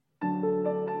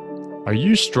Are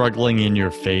you struggling in your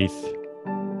faith?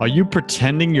 Are you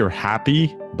pretending you're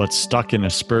happy but stuck in a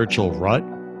spiritual rut?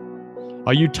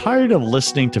 Are you tired of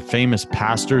listening to famous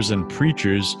pastors and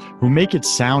preachers who make it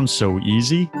sound so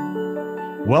easy?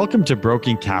 Welcome to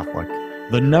Broken Catholic,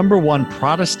 the #1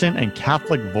 Protestant and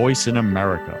Catholic voice in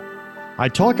America. I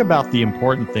talk about the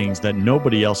important things that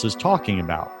nobody else is talking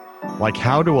about, like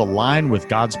how to align with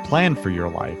God's plan for your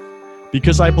life,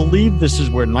 because I believe this is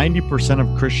where 90%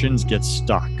 of Christians get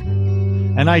stuck.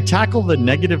 And I tackle the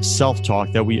negative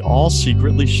self-talk that we all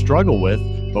secretly struggle with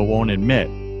but won't admit.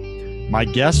 My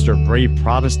guests are brave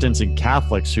Protestants and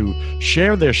Catholics who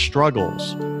share their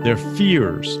struggles, their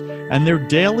fears, and their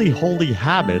daily holy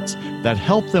habits that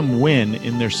help them win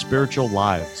in their spiritual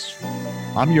lives.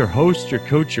 I'm your host, your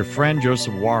coach, your friend,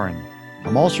 Joseph Warren.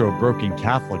 I'm also a broken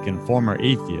Catholic and former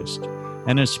atheist,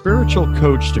 and a spiritual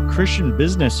coach to Christian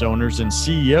business owners and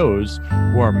CEOs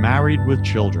who are married with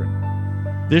children.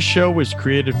 This show was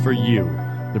created for you,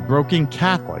 the broken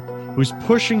Catholic who's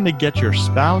pushing to get your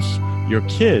spouse, your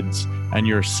kids, and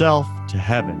yourself to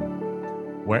heaven.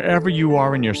 Wherever you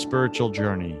are in your spiritual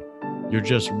journey, you're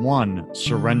just one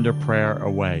surrender prayer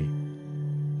away.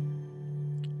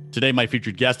 Today, my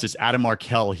featured guest is Adam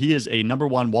Markel. He is a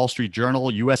 #1 Wall Street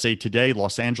Journal, USA Today,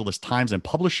 Los Angeles Times, and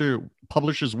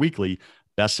Publishers Weekly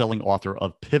best-selling author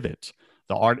of Pivot,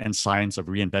 The Art and Science of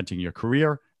Reinventing Your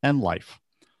Career and Life.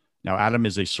 Now, Adam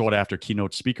is a sought-after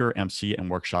keynote speaker, MC, and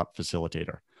workshop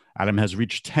facilitator. Adam has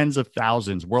reached tens of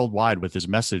thousands worldwide with his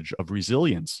message of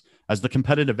resilience as the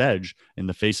competitive edge in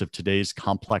the face of today's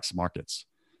complex markets.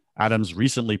 Adam's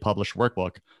recently published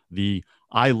workbook, the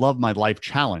I Love My Life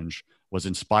Challenge, was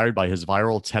inspired by his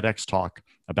viral TEDx talk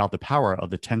about the power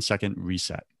of the 10-second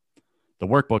reset. The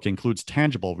workbook includes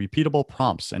tangible, repeatable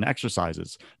prompts and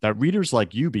exercises that readers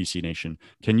like you, BC Nation,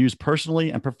 can use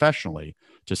personally and professionally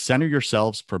to center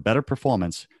yourselves for better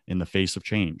performance in the face of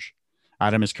change.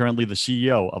 Adam is currently the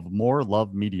CEO of More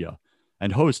Love Media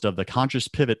and host of the Conscious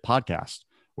Pivot podcast,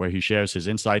 where he shares his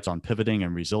insights on pivoting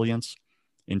and resilience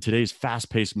in today's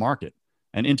fast-paced market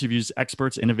and interviews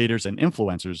experts, innovators, and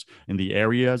influencers in the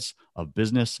areas of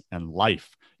business and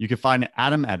life. You can find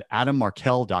Adam at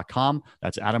adammarkel.com.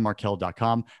 That's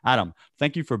adammarkel.com. Adam,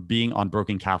 thank you for being on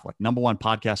Broken Catholic, #1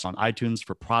 podcast on iTunes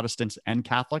for Protestants and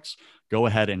Catholics. Go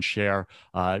ahead and share,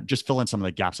 just fill in some of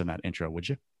the gaps in that intro, would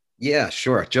you? Yeah,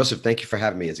 sure. Joseph, thank you for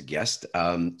having me as a guest.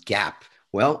 Gap.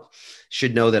 Well,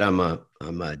 should know that I'm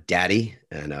a daddy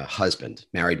and a husband.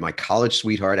 Married my college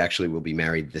sweetheart. Actually, we'll be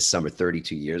married this summer,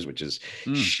 32 years, which is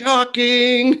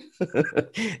shocking.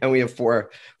 And we have four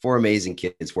amazing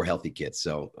kids, 4 healthy kids.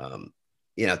 So,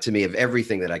 to me, of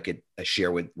everything that I could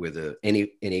share with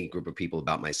any group of people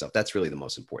about myself, that's really the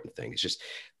most important thing. It's just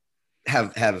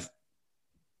have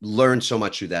learned so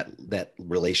much through that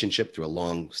relationship, through a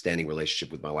long-standing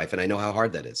relationship with my wife, and I know how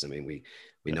hard that is. I mean, we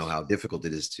know how difficult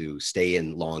it is to stay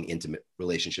in long, intimate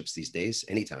relationships these days,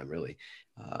 anytime really.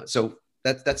 So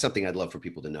that's something I'd love for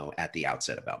people to know at the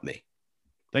outset about me.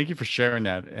 Thank you for sharing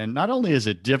that. And not only is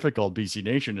it difficult, BC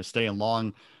Nation, to stay in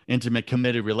long, intimate,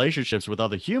 committed relationships with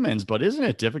other humans, but isn't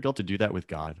it difficult to do that with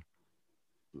God?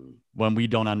 When we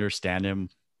don't understand him,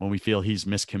 when we feel he's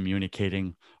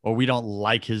miscommunicating, or we don't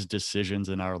like his decisions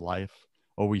in our life,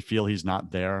 or we feel he's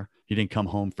not there. He didn't come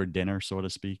home for dinner, so to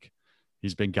speak.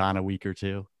 He's been gone a week or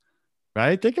two,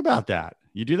 right? Think about that.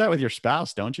 You do that with your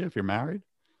spouse, don't you? If you're married,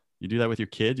 you do that with your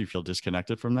kids. You feel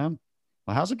disconnected from them.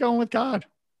 Well, how's it going with God?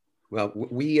 Well,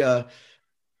 we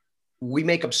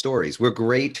make up stories. We're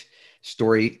great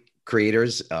story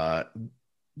creators.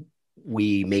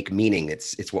 We make meaning.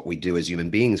 It's what we do as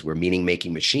human beings. We're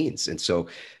meaning-making machines. And so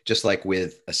just like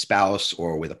with a spouse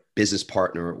or with a business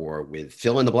partner or with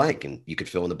fill in the blank, and you could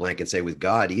fill in the blank and say with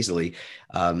God easily,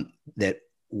 that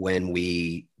when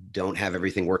we don't have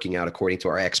everything working out according to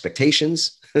our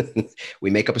expectations, we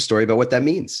make up a story about what that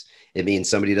means. It means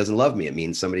somebody doesn't love me. It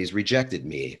means somebody's rejected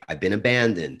me. I've been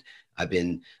abandoned. I've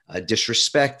been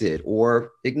disrespected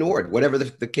or ignored, whatever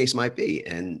the case might be.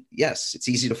 And yes, it's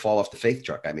easy to fall off the faith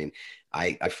truck. I mean,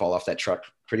 I fall off that truck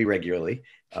pretty regularly.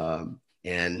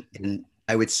 And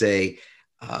I would say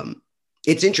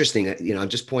it's interesting. I'm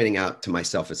just pointing out to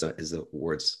myself as the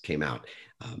words came out.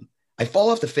 I fall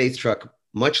off the faith truck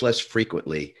much less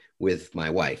frequently with my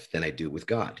wife than I do with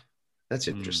God. That's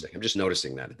interesting. I'm just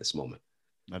noticing that at this moment.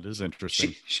 That is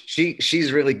interesting.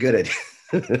 She's really good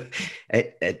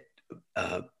at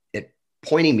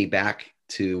pointing me back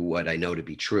to what I know to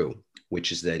be true,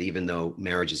 which is that even though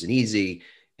marriage isn't easy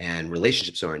and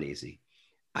relationships aren't easy,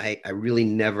 I really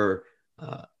never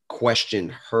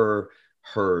question her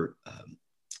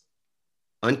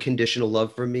unconditional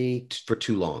love for me for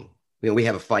too long. we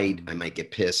have a fight. I might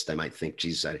get pissed. I might think,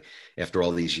 geez, after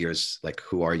all these years, like,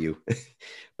 who are you?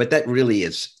 But that really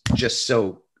is just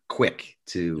so quick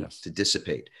Yes. to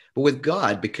dissipate. But with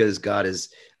God, because God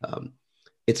is,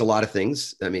 it's a lot of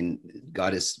things. I mean,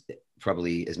 God is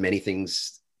probably as many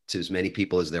things to as many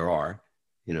people as there are.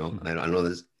 I don't know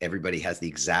that everybody has the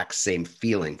exact same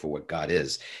feeling for what God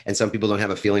is. And some people don't have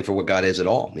a feeling for what God is at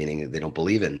all, meaning they don't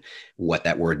believe in what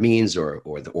that word means or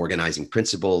the organizing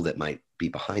principle that might be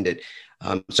behind it.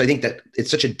 So I think that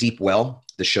it's such a deep well,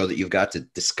 the show that you've got to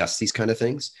discuss these kind of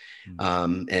things.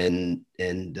 And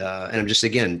I'm just,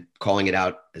 again, calling it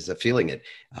out as I'm feeling it,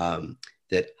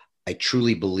 that I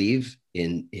truly believe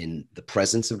in the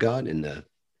presence of God, in the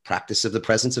practice of the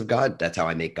presence of God. That's how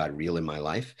I make God real in my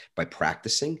life, by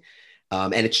practicing.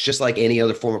 And it's just like any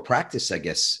other form of practice, I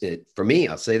guess. For me,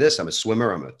 I'll say this: I'm a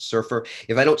swimmer, I'm a surfer.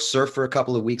 If I don't surf for a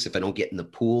couple of weeks, if I don't get in the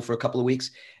pool for a couple of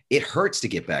weeks, it hurts to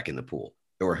get back in the pool,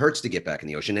 or it hurts to get back in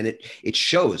the ocean. And it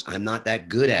shows I'm not that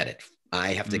good at it.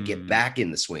 I have to get back in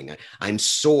the swing. I'm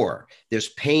sore. There's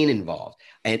pain involved.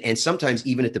 And sometimes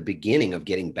even at the beginning of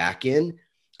getting back in,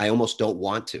 I almost don't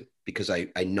want to, because I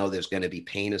know there's going to be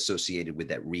pain associated with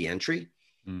that re-entry.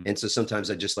 And so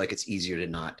sometimes I just like, it's easier to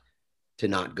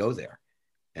not go there.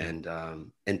 And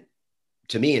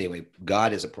to me anyway,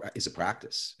 God is a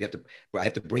practice. I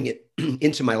have to bring it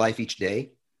into my life each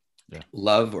day. Yeah.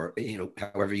 Love, or,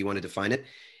 however you want to define it.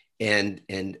 And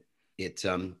it,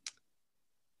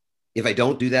 if I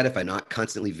don't do that, if I'm not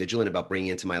constantly vigilant about bringing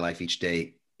it into my life each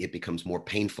day, it becomes more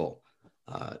painful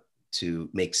to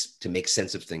make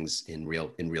sense of things in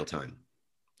real time.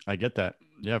 I get that.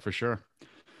 Yeah, for sure.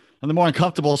 And the more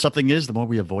uncomfortable something is, the more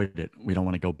we avoid it. We don't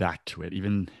want to go back to it,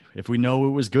 even if we know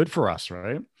it was good for us,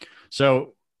 right?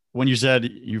 So when you said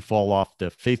you fall off the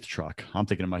faith truck, I'm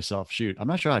thinking to myself, shoot, I'm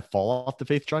not sure I fall off the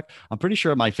faith truck. I'm pretty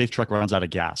sure my faith truck runs out of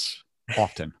gas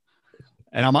often.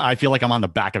 And I feel like I'm on the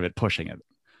back of it, pushing it.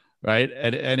 Right.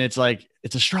 And it's like,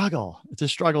 it's a struggle. It's a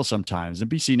struggle sometimes. In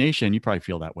BC Nation, you probably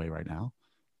feel that way right now,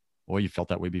 or you felt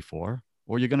that way before,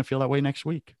 or you're going to feel that way next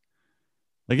week.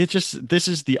 Like, this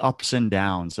is the ups and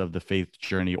downs of the faith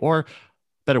journey, or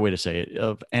better way to say it,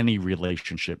 of any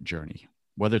relationship journey,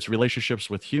 whether it's relationships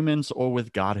with humans or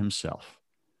with God himself.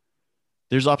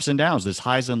 There's ups and downs, there's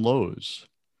highs and lows.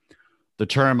 The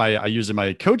term I use in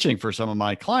my coaching for some of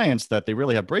my clients that they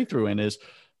really have breakthrough in is,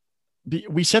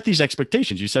 we set these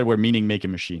expectations. You said we're meaning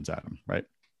making machines, Adam, right?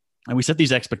 And we set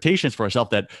these expectations for ourselves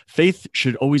that faith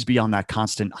should always be on that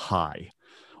constant high.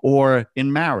 Or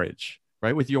in marriage,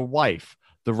 right? With your wife,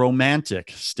 the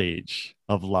romantic stage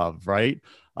of love, right?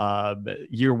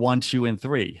 Year 1, 2, and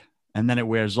 3. And then it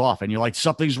wears off and you're like,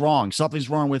 something's wrong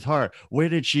with her. Where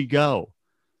did she go?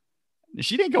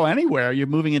 She didn't go anywhere. You're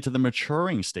moving into the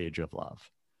maturing stage of love,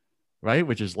 right?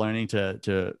 Which is learning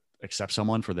to accept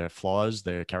someone for their flaws,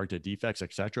 their character defects,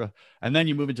 etc. And then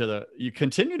you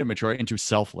continue to mature into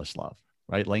selfless love,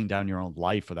 right? Laying down your own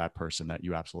life for that person that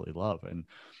you absolutely love. And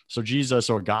so Jesus,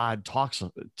 or God,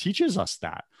 teaches us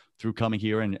that through coming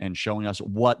here and showing us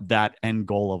what that end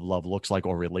goal of love looks like,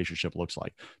 or relationship looks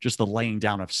like. Just the laying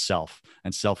down of self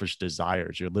and selfish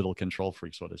desires, your little control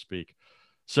freak, so to speak.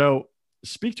 So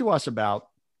speak to us about,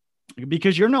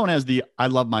 because you're known as the I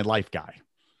love my life guy.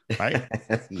 Right.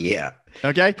 Yeah.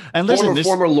 Okay. And listen,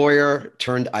 former lawyer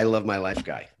turned I love my life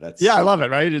guy. I love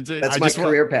it. Right. That's my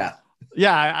career path.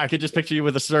 Yeah. I could just picture you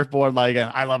with a surfboard, like,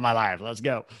 I love my life. Let's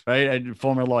go. Right. And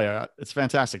former lawyer. It's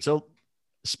fantastic. So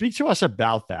speak to us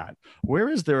about that. Where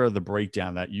is there the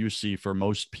breakdown that you see for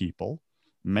most people,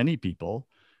 many people,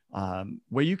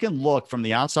 where you can look from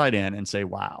the outside in and say,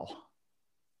 wow,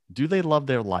 do they love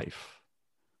their life,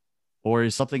 or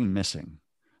is something missing?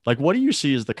 Like, what do you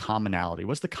see as the commonality?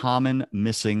 What's the common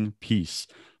missing piece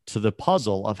to the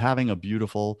puzzle of having a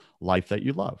beautiful life that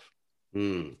you love?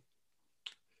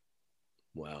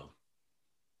 Wow.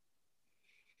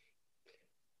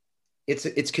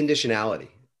 It's conditionality.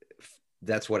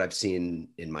 That's what I've seen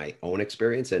in my own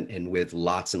experience and with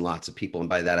lots and lots of people. And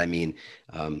by that, I mean,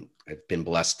 I've been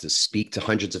blessed to speak to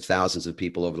hundreds of thousands of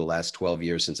people over the last 12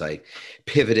 years since I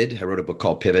pivoted. I wrote a book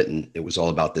called Pivot, and it was all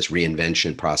about this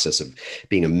reinvention process of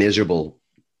being a miserable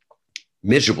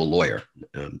lawyer,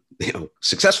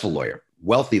 successful lawyer,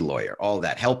 wealthy lawyer, all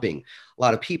that, helping a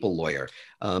lot of people lawyer,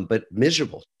 but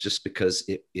miserable just because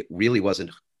it really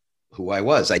wasn't who I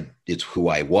was. It's who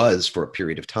I was for a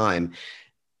period of time,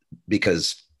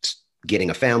 because getting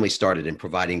a family started and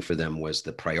providing for them was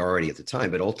the priority at the time.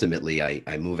 But ultimately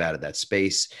I move out of that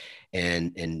space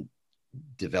and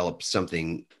develop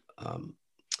something,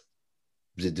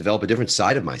 to develop a different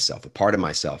side of myself, a part of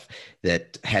myself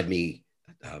that had me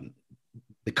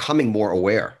becoming more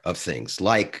aware of things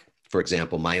like for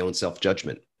example, my own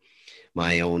self-judgment,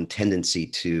 my own tendency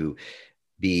to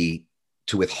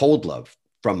withhold love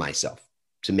from myself,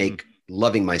 to make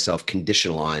loving myself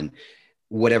conditional on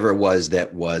whatever it was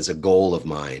that was a goal of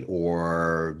mine,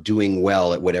 or doing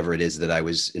well at whatever it is that I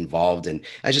was involved in.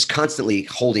 I was just constantly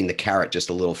holding the carrot just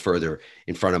a little further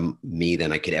in front of me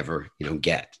than I could ever,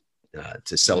 get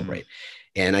to celebrate.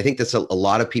 And I think that's a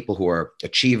lot of people who are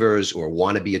achievers or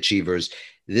want to be achievers.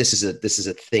 This is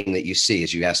a thing that you see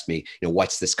as you asked me,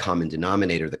 what's this common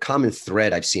denominator? The common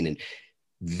thread I've seen in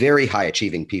very high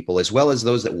achieving people, as well as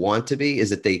those that want to be, is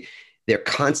that they're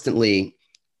constantly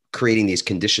creating these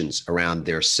conditions around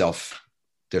their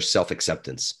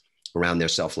self-acceptance, around their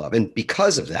self-love. And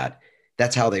because of that,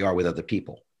 that's how they are with other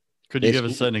people. Could you give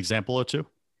us an example or two?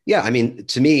 Yeah. I mean,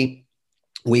 to me,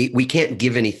 we can't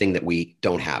give anything that we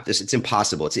don't have. It's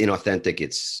impossible. It's inauthentic.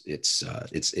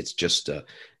 It's just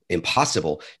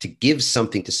impossible to give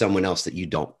something to someone else that you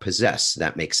don't possess.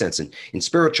 That makes sense. And in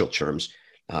spiritual terms,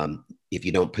 if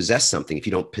you don't possess something, if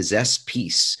you don't possess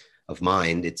peace of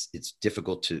mind, it's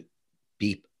difficult to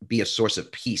be a source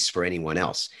of peace for anyone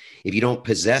else. If you don't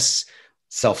possess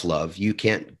self-love, you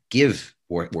can't give,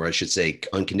 or I should say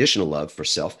unconditional love for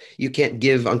self. You can't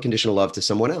give unconditional love to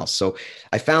someone else. So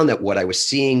I found that what I was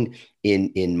seeing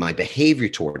in my behavior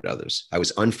toward others, I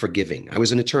was unforgiving. I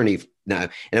was an attorney now,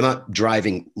 and I'm not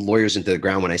driving lawyers into the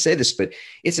ground when I say this, but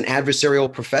it's an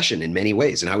adversarial profession in many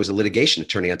ways. And I was a litigation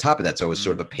attorney on top of that. So I was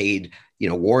sort of a paid,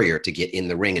 warrior to get in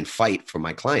the ring and fight for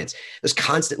my clients. I was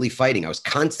constantly fighting. I was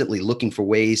constantly looking for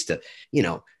ways to,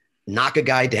 knock a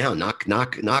guy down,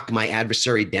 knock my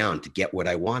adversary down to get what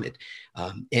I wanted.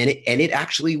 And it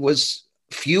actually was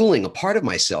fueling a part of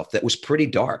myself that was pretty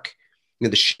dark.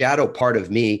 The shadow part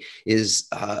of me is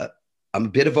I'm a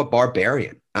bit of a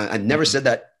barbarian. I've never said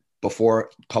that before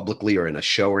publicly or in a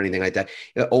show or anything like that.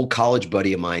 An old college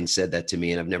buddy of mine said that to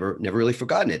me, and I've never really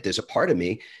forgotten it. There's a part of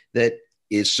me that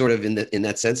is sort of in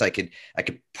that sense. I could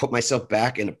put myself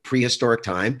back in a prehistoric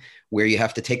time where you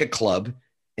have to take a club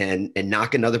and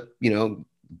knock another, to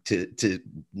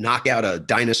knock out a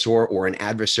dinosaur or an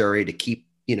adversary to keep,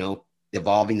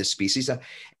 evolving the species.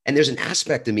 And there's an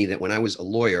aspect of me that when I was a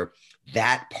lawyer,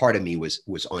 that part of me was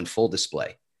on full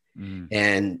display.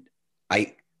 And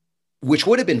which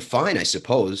would have been fine, I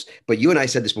suppose. But you and I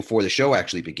said this before the show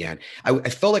actually began. I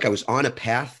felt like I was on a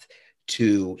path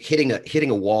to hitting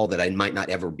a wall that I might not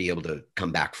ever be able to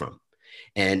come back from.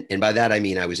 And by that, I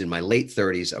mean, I was in my late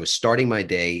 30s. I was starting my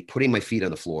day, putting my feet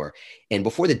on the floor. And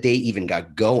before the day even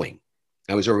got going,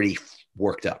 I was already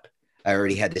worked up. I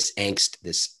already had this angst,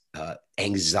 this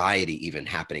anxiety even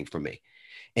happening for me.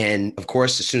 And of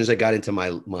course, as soon as I got into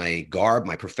my garb,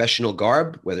 my professional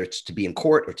garb, whether it's to be in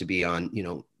court or to be on,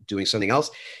 doing something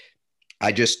else,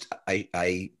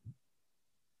 every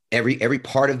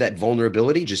part of that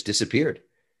vulnerability just disappeared.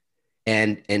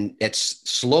 And it's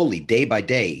slowly, day by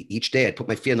day, each day I'd put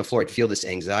my feet on the floor, I'd feel this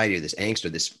anxiety or this angst or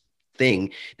this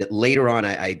thing that later on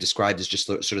I described as just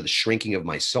sort of the shrinking of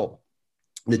my soul,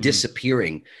 the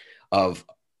disappearing of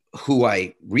who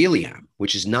I really am,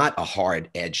 which is not a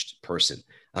hard-edged person.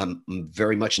 I'm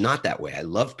very much not that way. I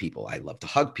love people. I love to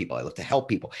hug people. I love to help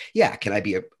people. Yeah. Can I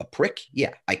be a prick?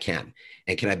 Yeah, I can.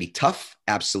 And can I be tough?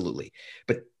 Absolutely.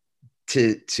 But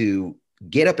to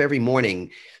get up every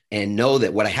morning and know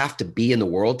that what I have to be in the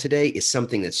world today is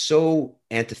something that's so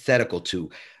antithetical to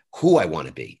who I want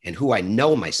to be and who I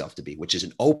know myself to be, which is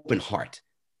an open heart,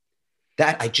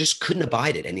 that I just couldn't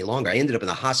abide it any longer. I ended up in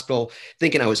the hospital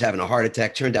thinking I was having a heart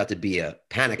attack. Turned out to be a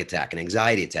panic attack, an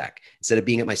anxiety attack. Instead of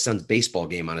being at my son's baseball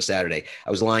game on a Saturday,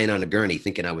 I was lying on a gurney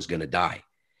thinking I was going to die.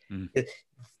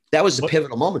 That was a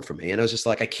pivotal moment for me. And I was just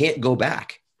like, I can't go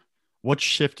back. What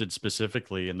shifted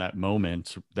specifically in that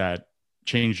moment that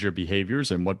changed your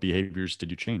behaviors, and what behaviors did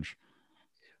you change?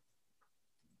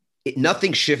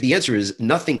 Nothing shifted. The answer is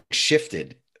nothing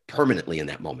shifted permanently in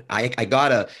that moment. I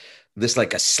got this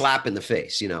like a slap in the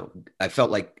face. I felt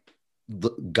like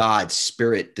God,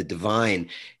 spirit, the divine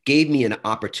gave me an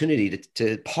opportunity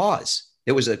to pause.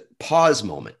 There was a pause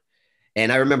moment.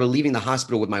 And I remember leaving the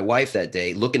hospital with my wife that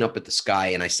day, looking up at the sky,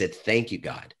 and I said, "Thank you,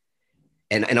 God."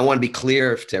 And I want to be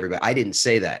clear to everybody. I didn't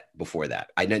say that before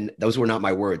that. Those were not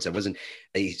my words. I wasn't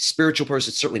a spiritual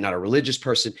person, certainly not a religious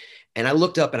person. And I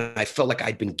looked up and I felt like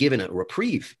I'd been given a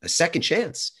reprieve, a second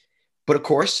chance. But of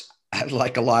course,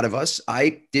 like a lot of us,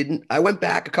 I went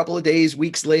back a couple of days,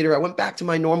 weeks later, I went back to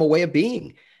my normal way of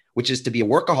being, which is to be a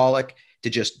workaholic, to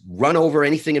just run over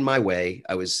anything in my way.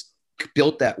 I was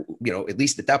built that, at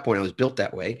least at that point, I was built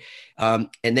that way. And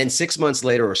then 6 months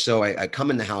later or so, I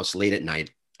come in the house late at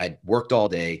night. I'd worked all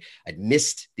day. I'd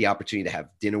missed the opportunity to have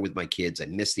dinner with my kids. I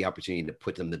missed the opportunity to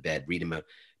put them to bed, read them a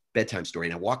bedtime story.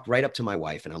 And I walked right up to my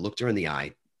wife and I looked her in the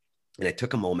eye and I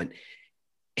took a moment.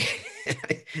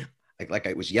 Like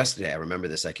it was yesterday, I remember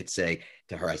this. I could say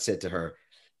to her, I said to her,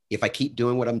 if I keep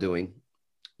doing what I'm doing,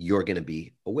 you're going to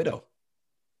be a widow.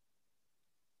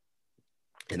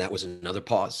 And that was another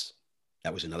pause.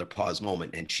 That was another pause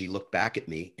moment. And she looked back at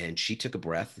me and she took a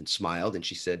breath and smiled and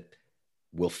she said,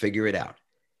 we'll figure it out.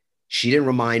 She didn't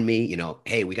remind me,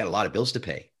 hey, we got a lot of bills to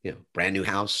pay, brand new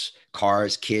house,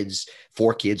 cars, kids,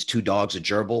 4 kids, 2 dogs, a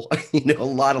gerbil, a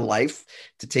lot of life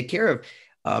to take care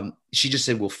of. She just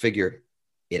said, we'll figure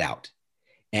it out.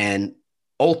 And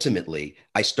ultimately,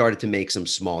 I started to make some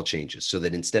small changes so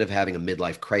that instead of having a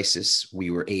midlife crisis, we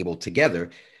were able together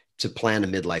to plan a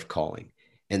midlife calling.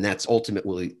 And that's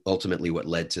ultimately what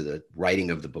led to the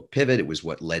writing of the book Pivot. It was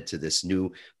what led to this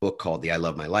new book called the I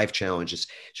Love My Life Challenge. It's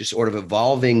just sort of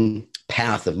evolving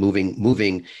path of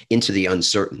moving into the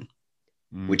uncertain,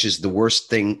 which is the worst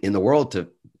thing in the world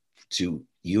to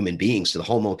human beings, to the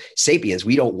Homo sapiens.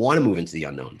 We don't want to move into the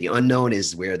unknown. The unknown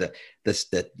is where the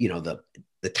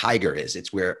tiger is.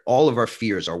 It's where all of our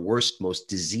fears, our worst, most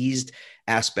diseased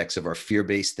aspects of our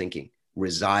fear-based thinking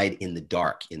reside in the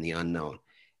dark, in the unknown.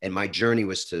 And my journey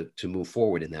was to move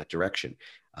forward in that direction.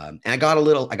 And I got a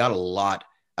lot.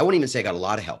 I wouldn't even say I got a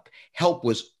lot of help. Help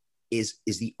is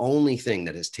the only thing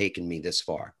that has taken me this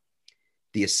far.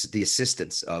 The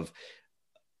assistance of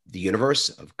the universe,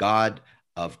 of God,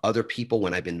 of other people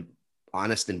when I've been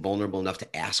honest and vulnerable enough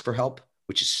to ask for help,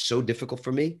 which is so difficult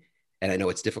for me. And I know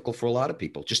it's difficult for a lot of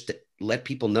people, just to let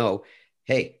people know,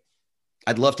 hey,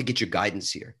 I'd love to get your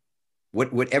guidance here.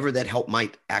 Whatever that help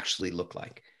might actually look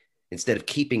like. Instead of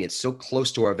keeping it so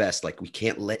close to our vest, like we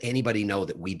can't let anybody know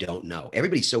that we don't know.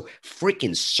 Everybody's so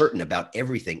freaking certain about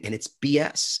everything, and it's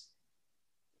BS.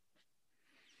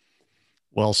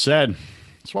 Well said.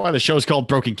 That's why the show's called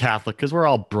Broken Catholic, because we're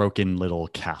all broken little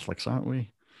Catholics, aren't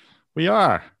we? We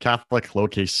are. Catholic,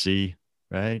 lowercase c,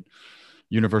 right?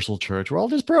 Universal Church. We're all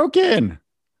just broken.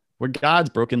 We're God's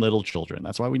broken little children.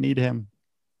 That's why we need him.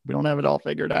 We don't have it all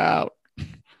figured out.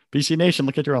 BC Nation,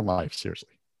 look at your own life.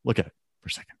 Seriously. Look at it for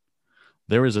a second.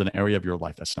 There is an area of your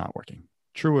life that's not working.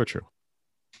 True or true?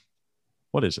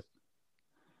 What is it?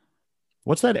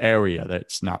 What's that area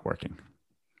that's not working?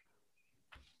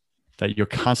 That you're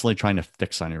constantly trying to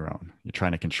fix on your own. You're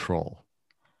trying to control.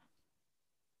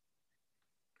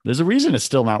 There's a reason it's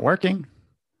still not working.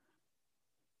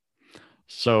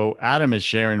 So Adam is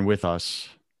sharing with us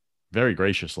very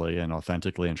graciously and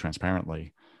authentically and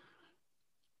transparently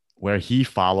where he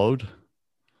followed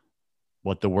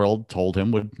what the world told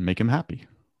him would make him happy.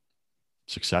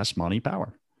 Success, money,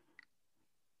 power.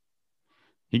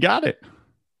 He got it.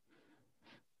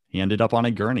 He ended up on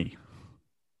a gurney,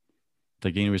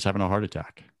 thinking he was having a heart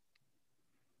attack,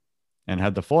 and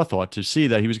had the forethought to see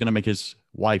that he was going to make his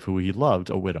wife, who he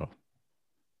loved, a widow.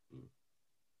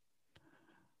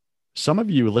 Some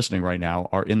of you listening right now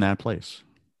are in that place.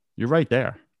 You're right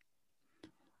there.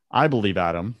 I believe,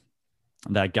 Adam,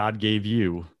 that God gave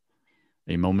you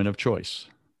a moment of choice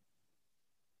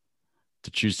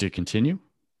to choose to continue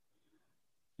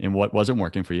in what wasn't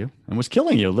working for you and was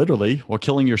killing you, literally, or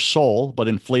killing your soul, but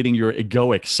inflating your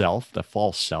egoic self, the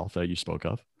false self that you spoke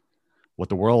of. What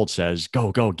the world says,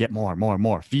 go, get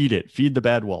more, feed it, feed the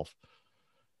bad wolf.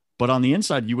 But on the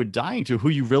inside, you were dying to who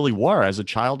you really were as a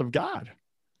child of God.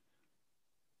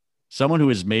 Someone who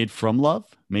is made from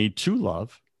love, made to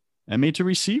love, and made to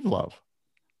receive love.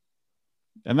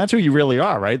 And that's who you really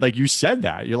are, right? Like you said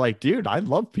that. You're like, dude, I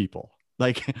love people.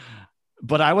 Like,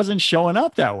 but I wasn't showing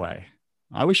up that way.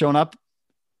 I was showing up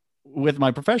with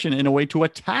my profession in a way to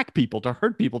attack people, to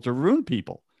hurt people, to ruin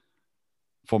people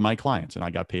for my clients. And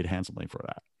I got paid handsomely for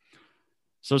that.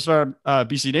 So,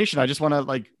 BC Nation, I just want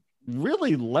to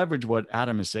really leverage what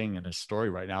Adam is saying in his story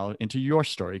right now into your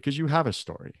story, because you have a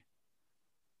story.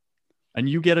 And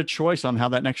you get a choice on how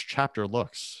that next chapter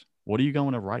looks. What are you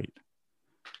going to write?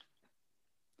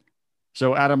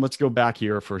 So, Adam, let's go back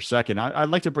here for a second. I'd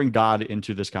like to bring God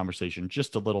into this conversation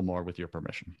just a little more with your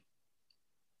permission.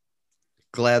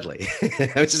 Gladly.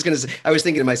 I was just going to say, I was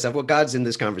thinking to myself, well, God's in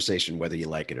this conversation, whether you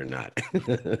like it or not.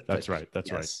 That's right.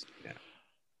 That's right. Yeah.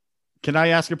 Can I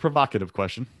ask a provocative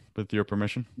question with your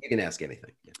permission? You can ask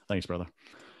anything. Yeah. Thanks, brother.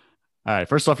 All right.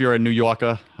 First off, you're a New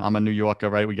Yorker. I'm a New Yorker,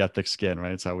 right? We got thick skin, right?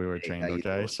 That's how we were trained.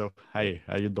 Okay. So, hey,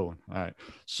 how you doing? All right.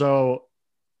 So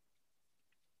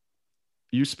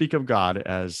you speak of God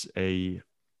as a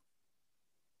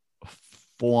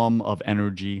form of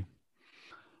energy,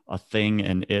 a thing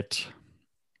and it.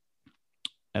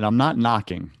 And I'm not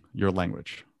knocking your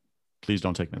language. Please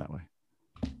don't take me that way.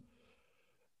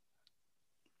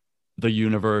 The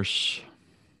universe,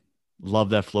 love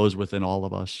that flows within all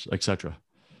of us, etc.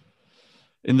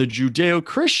 In the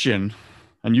Judeo-Christian,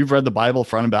 and you've read the Bible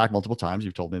front and back multiple times,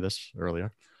 you've told me this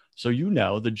earlier. So you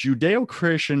know the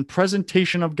Judeo-Christian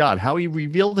presentation of God, how he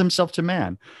revealed himself to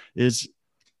man, is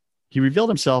he revealed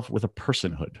himself with a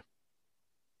personhood,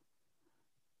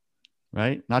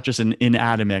 right? Not just an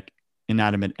inanimate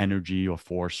energy or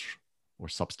force or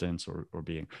substance or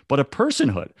being, but a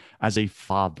personhood as a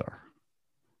father.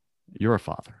 You're a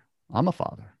father. I'm a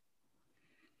father.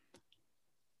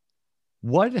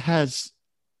 What has,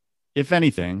 if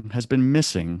anything, has been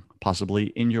missing possibly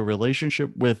in your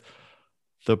relationship with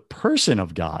the person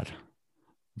of God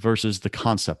versus the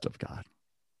concept of God?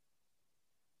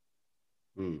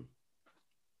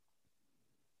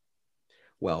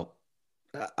 Well,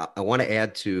 I want to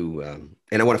add to,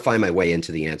 and I want to find my way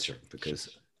into the answer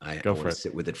because I want to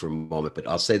sit with it for a moment. But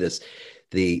I'll say this: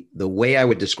 the way I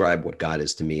would describe what God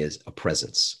is to me is a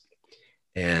presence.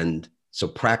 And so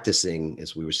practicing,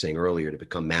 as we were saying earlier, to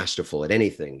become masterful at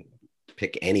anything,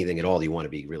 pick anything at all you want to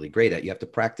be really great at, you have to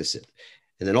practice it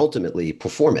and then ultimately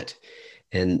perform it.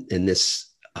 And in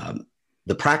this,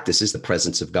 the practice is the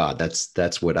presence of God.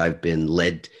 That's what I've been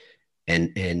led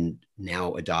and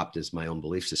now adopt as my own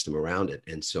belief system around it.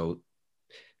 And so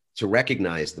to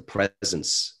recognize the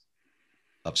presence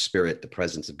of spirit, the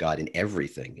presence of God in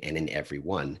everything and in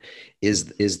everyone is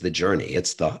the journey.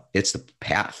 It's the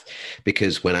path.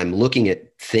 Because when I'm looking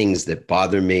at things that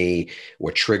bother me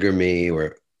or trigger me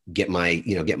or get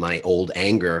my old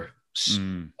anger,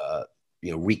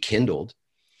 rekindled,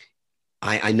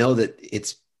 I know that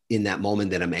it's in that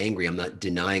moment that I'm angry. I'm not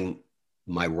denying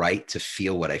my right to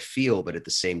feel what I feel, but at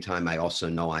the same time, I also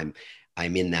know I'm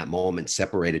in that moment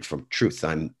separated from truth.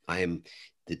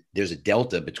 There's a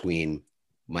delta between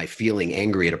my feeling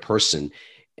angry at a person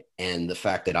and the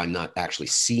fact that I'm not actually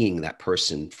seeing that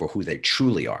person for who they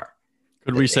truly are.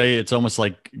 Could we say it's almost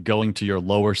like going to your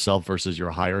lower self versus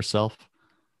your higher self?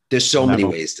 There's so many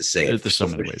ways to say it. There's so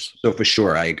many ways. So for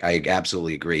sure, I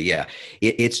absolutely agree. Yeah,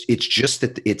 it's just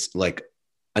that it's like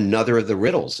another of the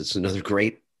riddles. It's another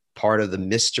great part of the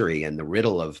mystery and the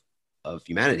riddle of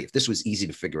humanity. If this was easy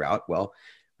to figure out, well,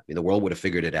 I mean, the world would have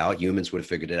figured it out. Humans would have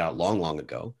figured it out long, long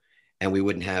ago. And we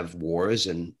wouldn't have wars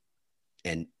and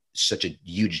such a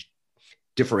huge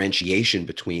differentiation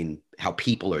between how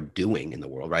people are doing in the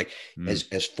world, right?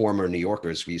 As former New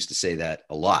Yorkers, we used to say that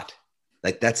a lot.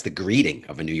 Like that's the greeting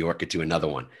of a New Yorker to another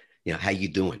one. You know, how you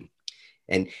doing?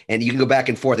 And you can go back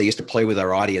and forth. I used to play with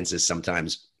our audiences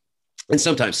sometimes, and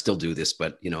sometimes still do this,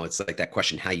 but it's like that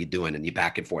question, how you doing? And you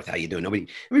back and forth, how you doing? Nobody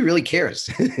really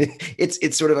cares.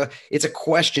 It's sort of a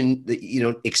question that you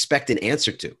don't expect an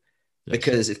answer to. Yes.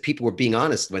 Because if people were being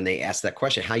honest when they asked that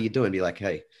question, how you doing? Be like,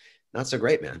 hey, not so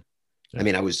great, man. Yeah. I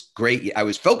mean, I was great.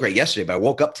 Felt great yesterday, but I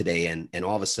woke up today and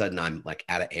all of a sudden I'm like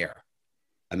out of air.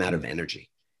 I'm out of energy.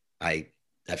 I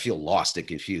feel lost and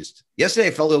confused. Yesterday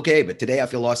I felt okay, but today I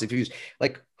feel lost and confused.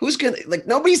 Like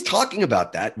nobody's talking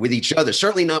about that with each other.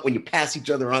 Certainly not when you pass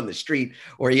each other on the street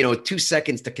or, 2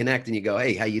 seconds to connect and you go,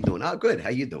 hey, how you doing? Oh, good. How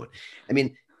you doing? I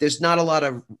mean, there's not a lot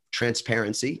of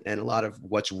transparency and a lot of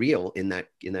what's real in that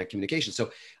communication.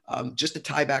 So just to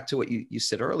tie back to what you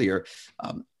said earlier,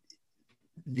 I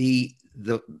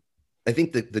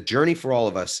think the journey for all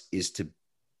of us is to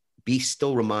be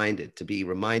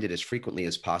reminded as frequently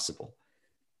as possible,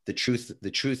 the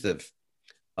truth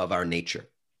of our nature,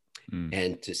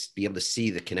 and to be able to see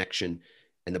the connection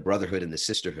and the brotherhood and the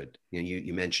sisterhood.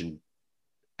 You mentioned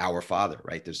our Father,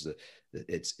 right? There's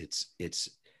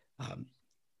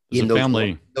in those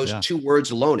family. Those two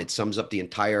words alone, it sums up the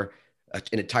entire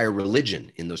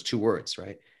religion in those two words,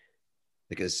 right?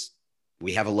 Because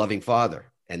we have a loving Father,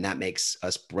 and that makes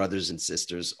us brothers and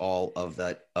sisters, all of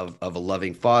a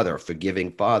loving Father, a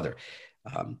forgiving Father.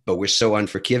 But we're so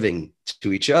unforgiving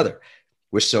to each other.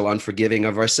 We're so unforgiving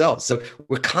of ourselves. So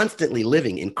we're constantly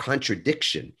living in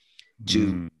contradiction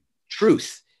to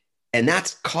truth, and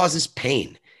that causes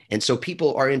pain. And so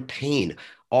people are in pain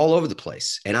all over the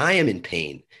place, and I am in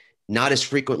pain. Not as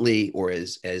frequently or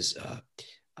as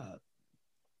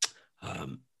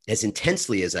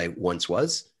intensely as I once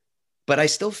was, but I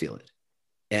still feel it.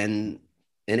 And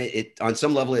it on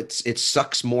some level, it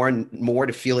sucks more and more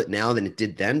to feel it now than it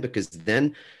did then, because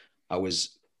then I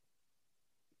was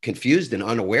confused and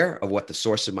unaware of what the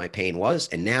source of my pain was.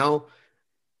 And now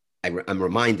I'm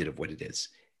reminded of what it is.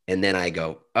 And then I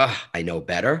go, I know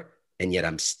better. And yet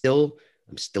I'm still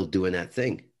doing that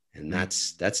thing. And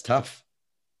that's tough.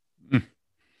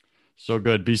 So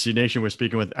good. BC Nation, we're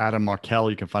speaking with Adam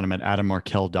Markel. You can find him at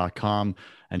adammarkel.com.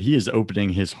 And he is opening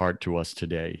his heart to us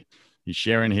today. He's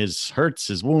sharing his hurts,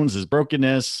 his wounds, his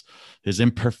brokenness, his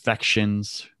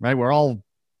imperfections, right? We're all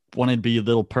want to be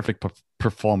little perfect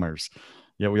performers.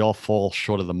 Yeah, we all fall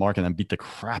short of the mark and then beat the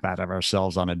crap out of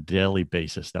ourselves on a daily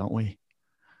basis, don't we?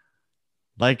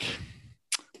 Like,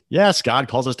 yes, God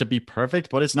calls us to be perfect,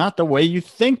 but it's not the way you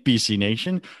think, BC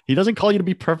Nation. He doesn't call you to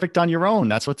be perfect on your own.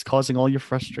 That's what's causing all your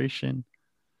frustration,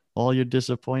 all your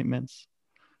disappointments.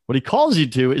 What he calls you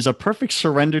to is a perfect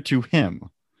surrender to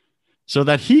him so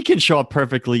that he can show up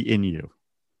perfectly in you,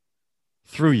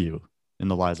 through you, in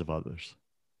the lives of others.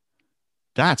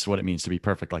 That's what it means to be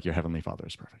perfect, like your heavenly Father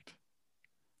is perfect.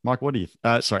 Mark, what do you,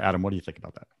 Adam, what do you think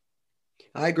about that?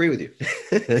 I agree with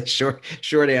you.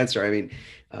 Short answer. I mean,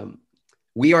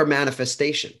 we are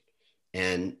manifestation,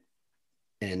 and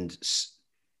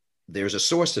there's a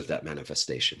source of that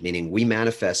manifestation, meaning we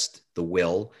manifest the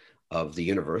will of the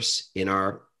universe in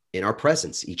our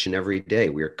presence each and every day.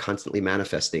 We are constantly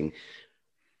manifesting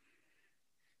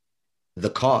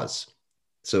the cause.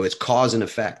 So it's cause and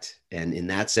effect. And in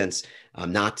that sense,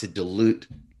 not to dilute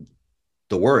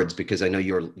the words, because I know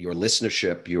your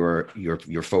listenership,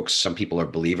 your folks, some people are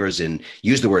believers and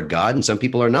use the word God, and some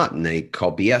people are not, and they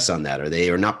call BS on that, or they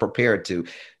are not prepared to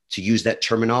use that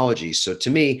terminology. So to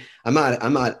me, I'm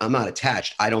not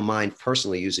attached. I don't mind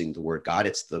personally using the word God.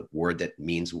 It's the word that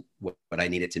means what I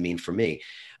need it to mean for me.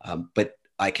 But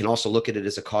I can also look at it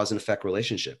as a cause and effect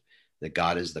relationship, that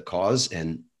God is the cause,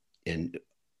 and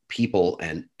people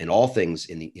and all things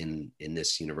in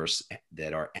this universe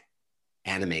that are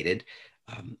animated,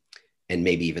 and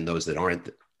maybe even those that aren't.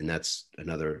 And that's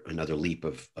another leap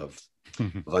of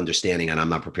understanding, and I'm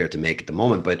not prepared to make at the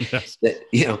moment, but yes.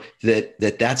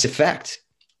 That's effect,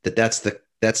 that's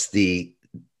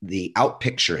the out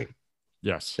picturing.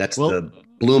 Yes. That's the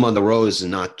bloom on the rose,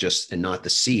 and not the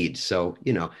seed. So,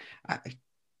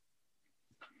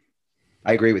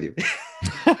 I agree with you.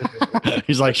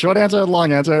 He's like, short answer,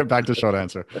 long answer, back to short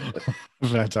answer.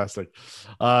 Fantastic.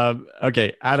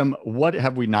 Okay, Adam, what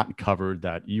have we not covered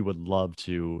that you would love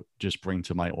to just bring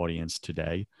to my audience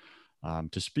today,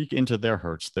 to speak into their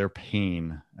hurts, their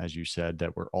pain, as you said,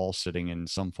 that we're all sitting in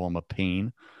some form of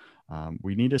pain.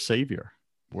 We need a savior.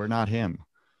 We're not him.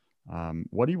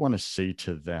 What do you want to say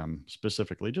to them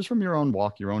specifically, just from your own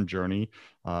walk, your own journey?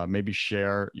 Maybe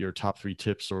share your top 3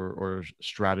 tips or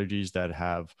strategies that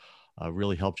have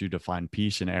really helped you to find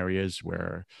peace in areas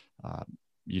where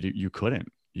you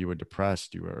couldn't. You were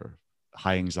depressed, you were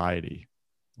high anxiety.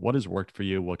 What has worked for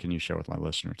you? What can you share with my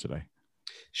listener today?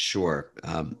 Sure.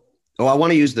 I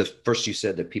want to use the first, you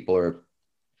said that people are,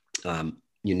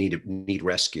 you need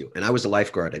rescue. And I was a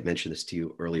lifeguard. I mentioned this to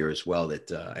you earlier as well,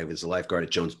 that I was a lifeguard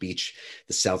at Jones Beach,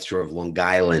 the South Shore of Long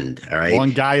Island. All right.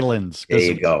 Long Island. There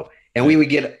you go. And we would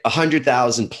get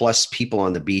 100,000 plus people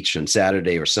on the beach on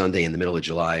Saturday or Sunday in the middle of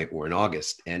July or in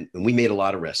August. And we made a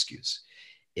lot of rescues.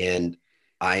 And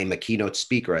I'm a keynote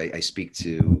speaker. I speak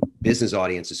to business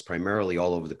audiences primarily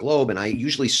all over the globe. And I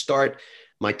usually start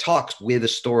my talks with a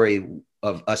story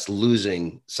of us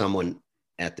losing someone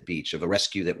at the beach, of a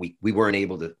rescue that we weren't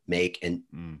able to make and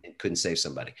couldn't save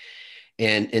somebody.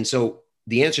 And so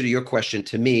the answer to your question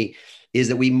to me is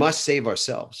that we must save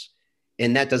ourselves.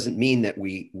 And that doesn't mean that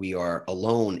we are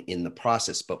alone in the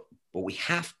process, but we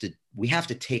have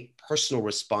to take personal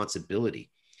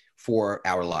responsibility for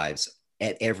our lives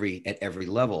at every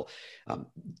level.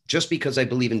 Just because I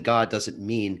believe in God doesn't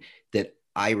mean that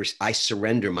I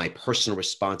surrender my personal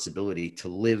responsibility to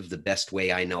live the best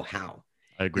way I know how.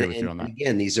 I agree with you on that.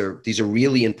 Again, these are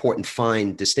really important,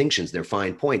 fine distinctions. They're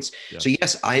fine points. Yes. So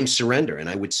yes, I am surrender, and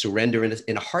I would surrender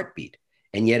in a heartbeat.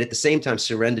 And yet at the same time,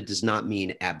 surrender does not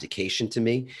mean abdication to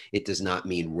me. It does not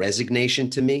mean resignation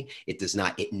to me.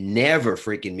 It never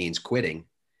freaking means quitting.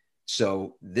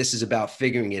 So this is about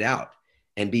figuring it out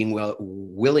and being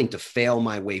willing to fail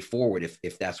my way forward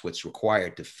if that's what's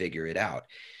required to figure it out.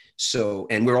 So,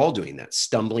 and we're all doing that,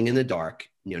 stumbling in the dark,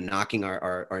 knocking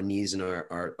our knees and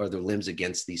our other limbs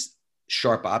against these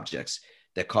sharp objects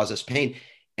that cause us pain.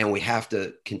 And we have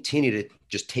to continue to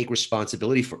just take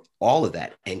responsibility for all of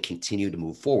that and continue to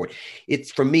move forward.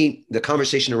 It's, for me, the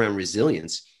conversation around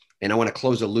resilience, and I want to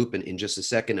close a loop in just a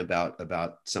second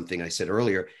about something I said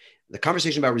earlier. The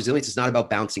conversation about resilience is not about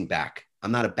bouncing back.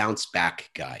 I'm not a bounce back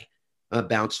guy. I'm a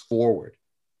bounce forward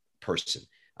person.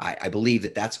 I believe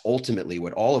that that's ultimately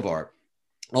what all of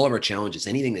our challenges,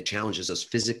 anything that challenges us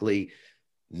physically,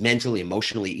 mentally,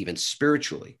 emotionally, even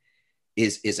spiritually,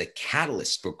 is a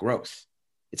catalyst for growth.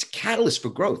 It's a catalyst for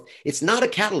growth. It's not a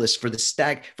catalyst for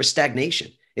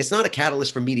stagnation. It's not a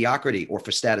catalyst for mediocrity or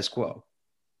for status quo.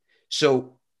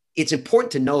 So it's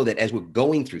important to know that as we're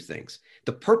going through things,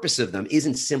 the purpose of them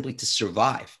isn't simply to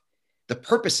survive. The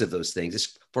purpose of those things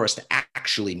is for us to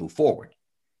actually move forward,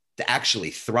 to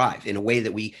actually thrive in a way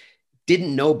that we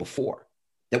didn't know before.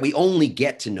 that we only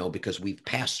get to know because we've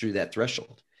passed through that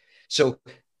threshold. So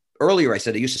earlier I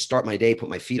said I used to start my day, put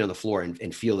my feet on the floor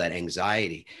and feel that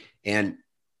anxiety. And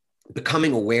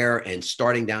becoming aware and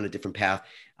starting down a different path,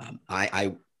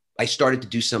 I started to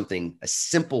do something, a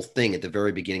simple thing at the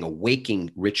very beginning, a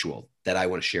waking ritual that I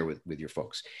want to share with your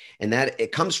folks. And that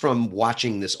it comes from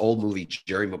watching this old movie,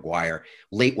 Jerry Maguire,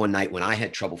 late one night when I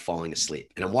had trouble falling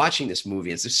asleep. And I'm watching this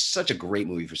movie. It's just such a great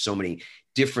movie for so many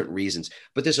different reasons.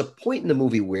 But there's a point in the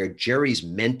movie where Jerry's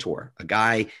mentor, a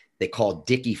guy they call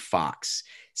Dickie Fox,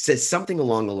 says something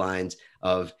along the lines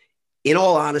of, in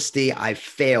all honesty, I've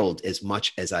failed as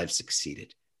much as I've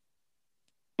succeeded,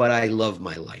 but I love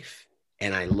my life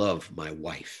and I love my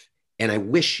wife and I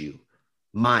wish you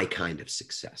my kind of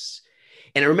success.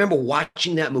 And I remember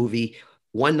watching that movie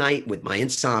one night with my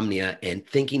insomnia and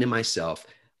thinking to myself,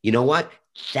 you know what?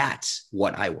 That's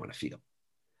what I want to feel.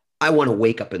 I want to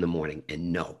wake up in the morning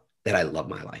and know that I love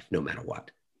my life no matter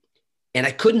what. And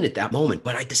I couldn't at that moment,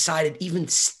 but I decided even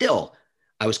still,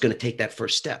 I was going to take that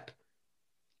first step.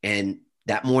 And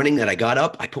that morning that I got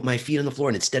up, I put my feet on the floor,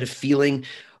 and instead of feeling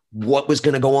what was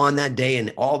going to go on that day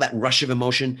and all that rush of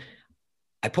emotion,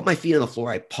 I put my feet on the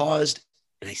floor, I paused,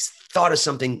 and I thought of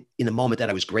something in the moment that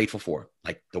I was grateful for,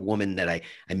 like the woman that I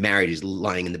married is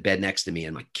lying in the bed next to me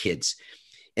and my kids.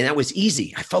 And that was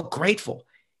easy. I felt grateful.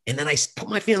 And then I put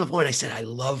my feet on the floor and I said, I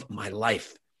love my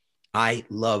life. I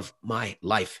love my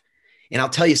life. And I'll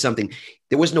tell you something,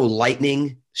 there was no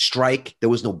lightning strike. There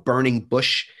was no burning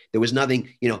bush. There was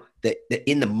nothing, that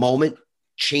in the moment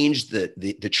changed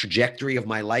the trajectory of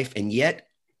my life. And yet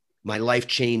my life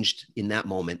changed in that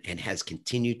moment and has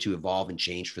continued to evolve and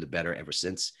change for the better ever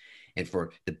since. And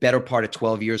for the better part of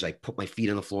 12 years, I put my feet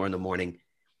on the floor in the morning,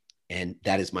 and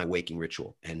that is my waking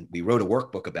ritual. And we wrote a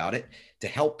workbook about it to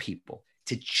help people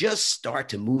to just start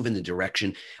to move in the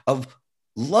direction of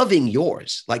loving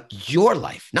yours, like your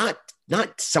life, not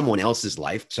someone else's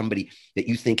life, somebody that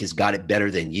you think has got it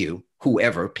better than you,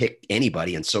 whoever, pick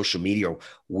anybody on social media or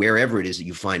wherever it is that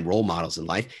you find role models in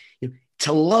life,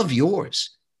 to love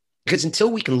yours. Because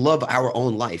until we can love our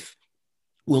own life,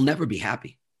 we'll never be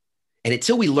happy. And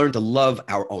until we learn to love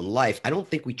our own life, I don't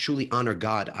think we truly honor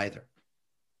God either.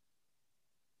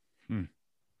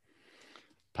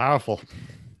 Powerful.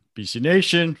 BC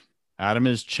Nation, Adam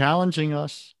is challenging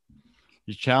us.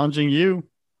 He's challenging you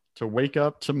to wake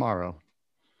up tomorrow.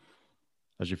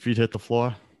 As your feet hit the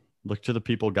floor, look to the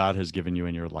people God has given you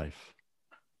in your life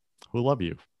who love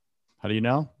you. How do you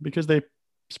know? Because they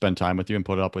spend time with you and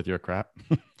put up with your crap.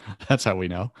 That's how we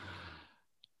know.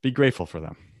 Be grateful for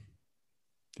them.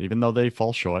 Even though they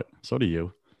fall short, so do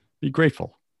you. Be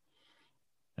grateful.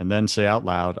 And then say out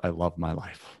loud, I love my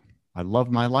life. I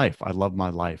love my life. I love my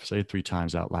life. Say it 3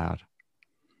 times out loud.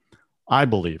 I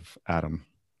believe, Adam,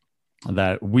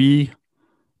 that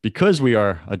because we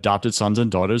are adopted sons and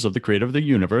daughters of the creator of the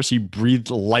universe, he breathed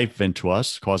life into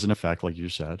us, cause and effect, like you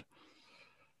said,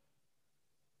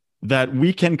 that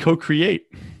we can co-create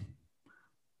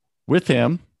with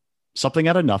him something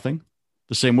out of nothing,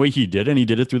 the same way he did, and he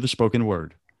did it through the spoken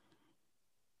word.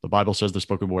 The Bible says the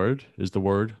spoken word is the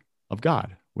word of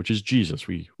God, which is Jesus.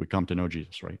 We come to know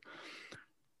Jesus, right?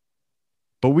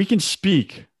 But we can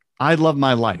speak, I love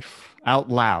my life, out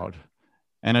loud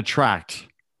and attract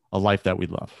a life that we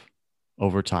love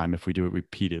over time if we do it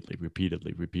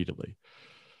repeatedly.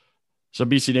 So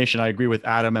BC Nation, I agree with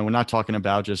Adam, and we're not talking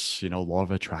about just, law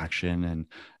of attraction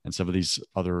and some of these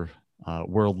other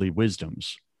worldly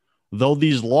wisdoms, though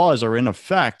these laws are in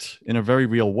effect in a very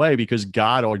real way because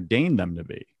God ordained them to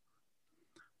be.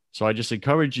 So I just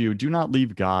encourage you, do not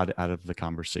leave God out of the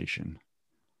conversation.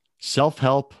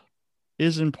 Self-help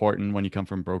is important when you come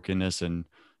from brokenness and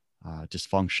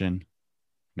dysfunction,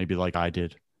 maybe like I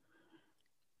did.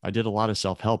 I did a lot of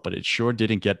self-help, but it sure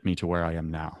didn't get me to where I am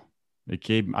now.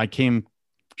 I came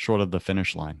short of the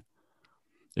finish line.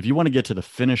 If you want to get to the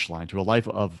finish line, to a life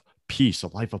of peace, a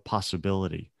life of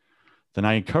possibility, then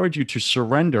I encourage you to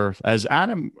surrender, as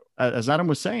Adam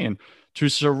was saying, to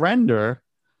surrender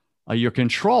your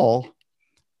control,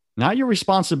 not your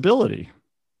responsibility.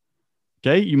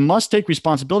 Okay, you must take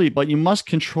responsibility, but you must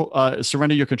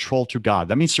surrender your control to God.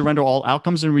 That means surrender all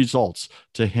outcomes and results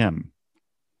to him,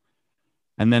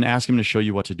 and then ask him to show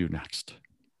you what to do next.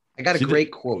 I got a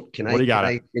great quote. Can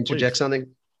I interject something?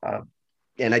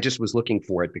 And I just was looking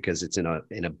for it because it's in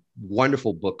a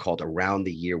wonderful book called Around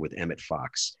the Year with Emmett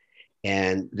Fox.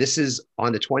 And this is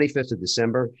on the 25th of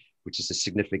December, which is a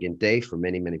significant day for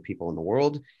many, many people in the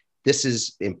world. This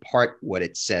is in part what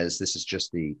it says. This is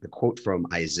just the quote from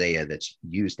Isaiah that's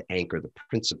used to anchor the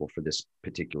principle for this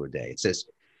particular day. It says,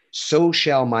 "So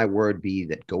shall my word be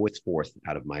that goeth forth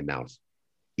out of my mouth.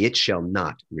 it shall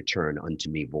not return unto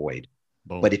me void,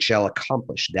 Boom. but it shall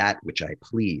accomplish that which I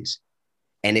please,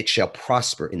 and it shall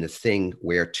prosper in the thing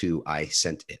whereto I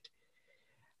sent it.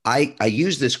 I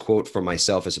use this quote for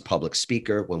myself as a public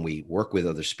speaker when we work with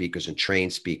other speakers and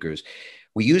train speakers.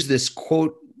 We use this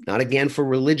quote not again for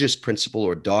religious principle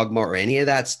or dogma or any of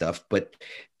that stuff, but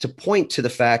to point to the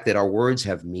fact that our words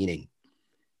have meaning,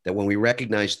 that when we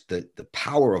recognize the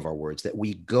power of our words, that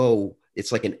we go,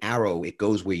 it's like an arrow, it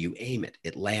goes where you aim it,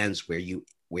 it lands where you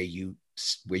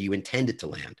intend it to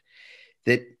land,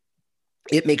 that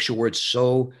it makes your words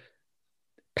so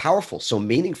powerful, so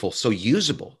meaningful, so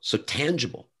usable, so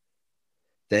tangible,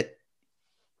 that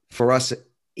for us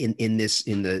in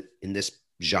this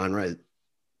genre,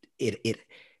 it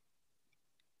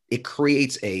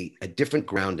creates a different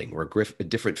grounding or a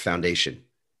different foundation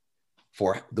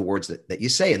for the words that you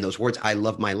say. And those words, I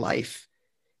love my life,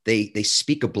 they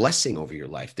speak a blessing over your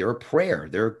life. They're a prayer.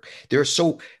 They're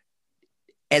so,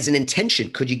 as an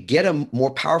intention, could you get a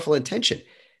more powerful intention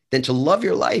than to love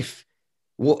your life?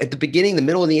 Well, at the beginning, the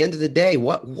middle, and the end of the day,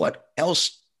 what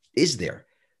else is there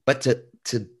but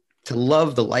to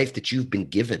love the life that you've been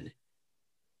given?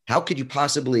 How could you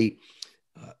possibly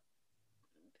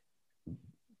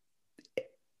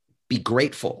be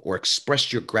grateful or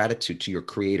express your gratitude to your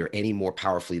creator any more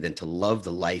powerfully than to love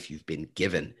the life you've been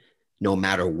given, no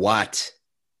matter what?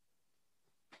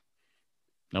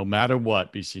 No matter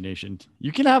what, BC Nation,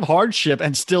 you can have hardship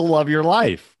and still love your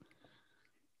life.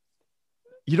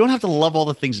 You don't have to love all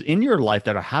the things in your life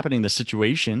that are happening, the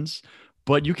situations,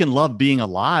 but you can love being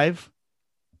alive,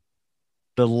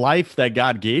 the life that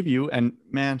God gave you. And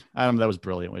man, Adam, that was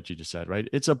brilliant what you just said, right?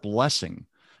 It's a blessing.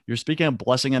 You're speaking a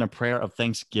blessing and a prayer of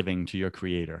thanksgiving to your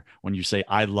creator when you say,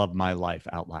 I love my life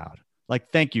out loud.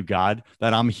 Like, thank you, God,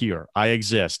 that I'm here. I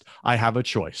exist. I have a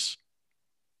choice.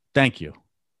 Thank you.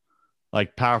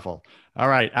 Like, powerful. All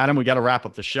right, Adam, we got to wrap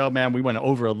up the show, man. We went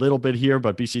over a little bit here,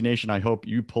 but BC Nation, I hope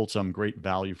you pulled some great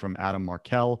value from Adam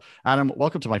Markel. Adam,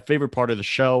 welcome to my favorite part of the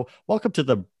show. Welcome to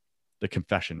the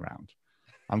confession round.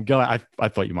 I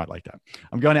thought you might like that.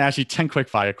 I'm going to ask you 10 quick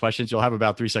fire questions. You'll have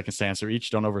about 3 seconds to answer each.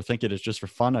 Don't overthink it. It's just for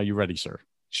fun. Are you ready, sir?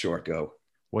 Sure, go.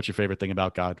 What's your favorite thing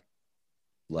about God?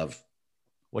 Love.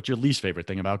 What's your least favorite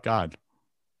thing about God?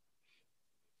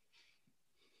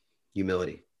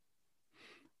 Humility.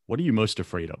 What are you most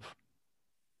afraid of?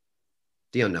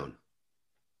 The unknown.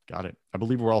 Got it. I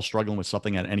believe we're all struggling with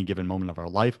something at any given moment of our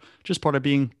life, just part of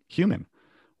being human.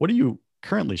 What are you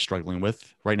currently struggling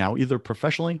with right now, either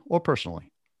professionally or personally?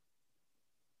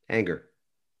 Anger.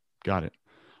 Got it.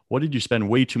 What did you spend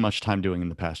way too much time doing in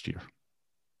the past year?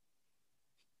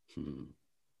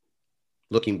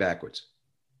 Looking backwards.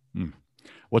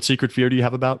 What secret fear do you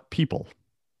have about people?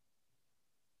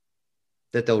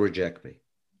 That they'll reject me.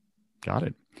 Got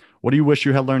it. What do you wish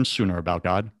you had learned sooner about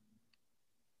God?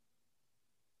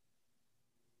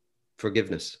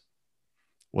 Forgiveness.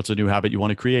 What's a new habit you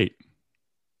want to create?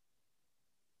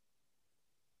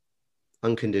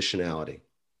 Unconditionality.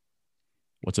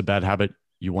 What's a bad habit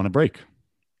you want to break?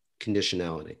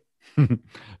 Conditionality.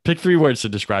 Pick 3 words to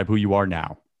describe who you are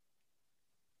now.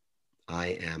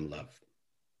 I am love.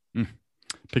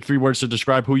 Pick 3 words to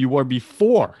describe who you were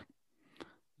before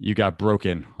you got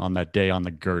broken on that day on the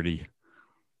Gertie.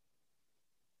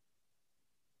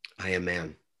 I am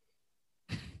man.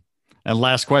 And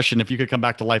last question, if you could come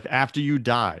back to life after you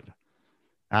died,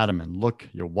 Adam, and look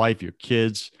your wife, your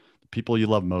kids, the people you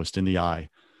love most in the eye,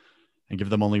 and give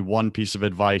them only one piece of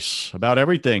advice about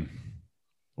everything,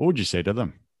 what would you say to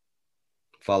them?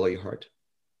 Follow your heart.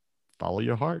 Follow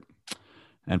your heart.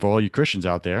 And for all you Christians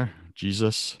out there,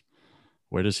 Jesus,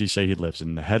 where does he say he lives?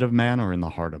 In the head of man or in the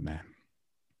heart of man?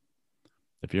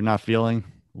 If you're not feeling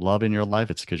love in your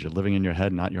life, it's because you're living in your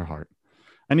head, not your heart.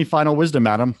 Any final wisdom,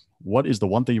 Adam? What is the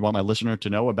one thing you want my listener to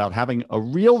know about having a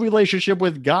real relationship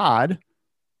with God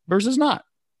versus not?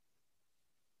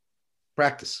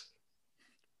 Practice.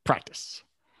 Practice.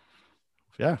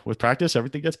 Yeah, with practice,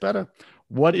 everything gets better.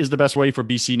 What is the best way for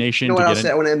BC Nation to get in?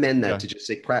 I want to amend that to just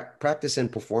say practice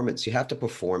and performance. You have to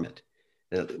perform it.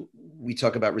 We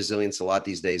talk about resilience a lot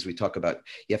these days. We talk about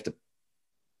you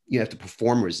have to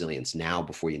perform resilience now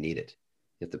before you need it.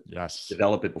 You have to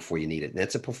develop it before you need it.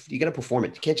 And you got to perform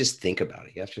it. You can't just think about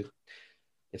it. You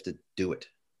have to do it.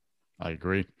 I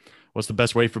agree. What's the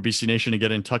best way for BC Nation to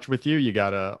get in touch with you? You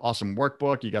got an awesome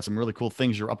workbook. You got some really cool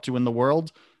things you're up to in the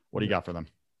world. What do you got for them?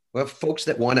 Well, folks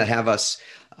that want to have us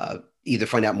either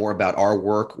find out more about our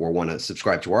work or want to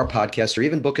subscribe to our podcast or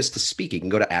even book us to speak, you can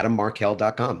go to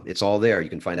adammarkel.com. It's all there. You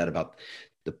can find out about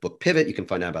the book Pivot. You can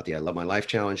find out about the I Love My Life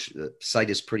Challenge. The site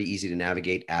is pretty easy to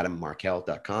navigate,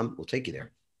 adammarkel.com. We'll take you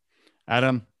there.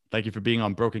 Adam, Thank you for being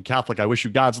on Broken Catholic. I wish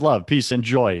you God's love, peace, and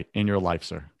joy in your life,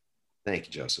 sir. Thank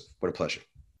you, Joseph. What a pleasure.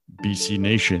 BC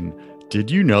Nation,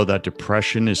 did you know that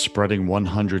depression is spreading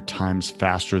 100 times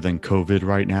faster than COVID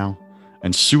right now?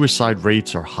 And suicide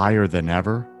rates are higher than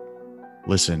ever?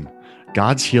 Listen,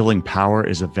 God's healing power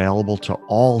is available to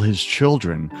all his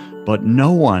children, but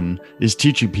no one is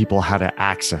teaching people how to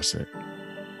access it.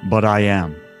 But I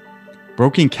am.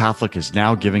 Broken Catholic is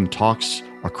now giving talks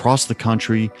across the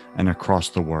country and across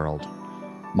the world.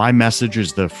 My message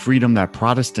is the freedom that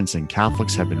Protestants and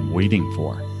Catholics have been waiting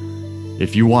for.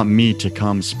 If you want me to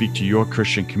come speak to your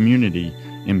Christian community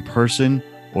in person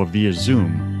or via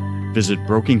Zoom, visit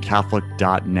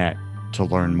brokencatholic.net to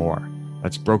learn more.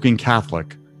 That's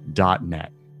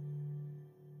brokencatholic.net.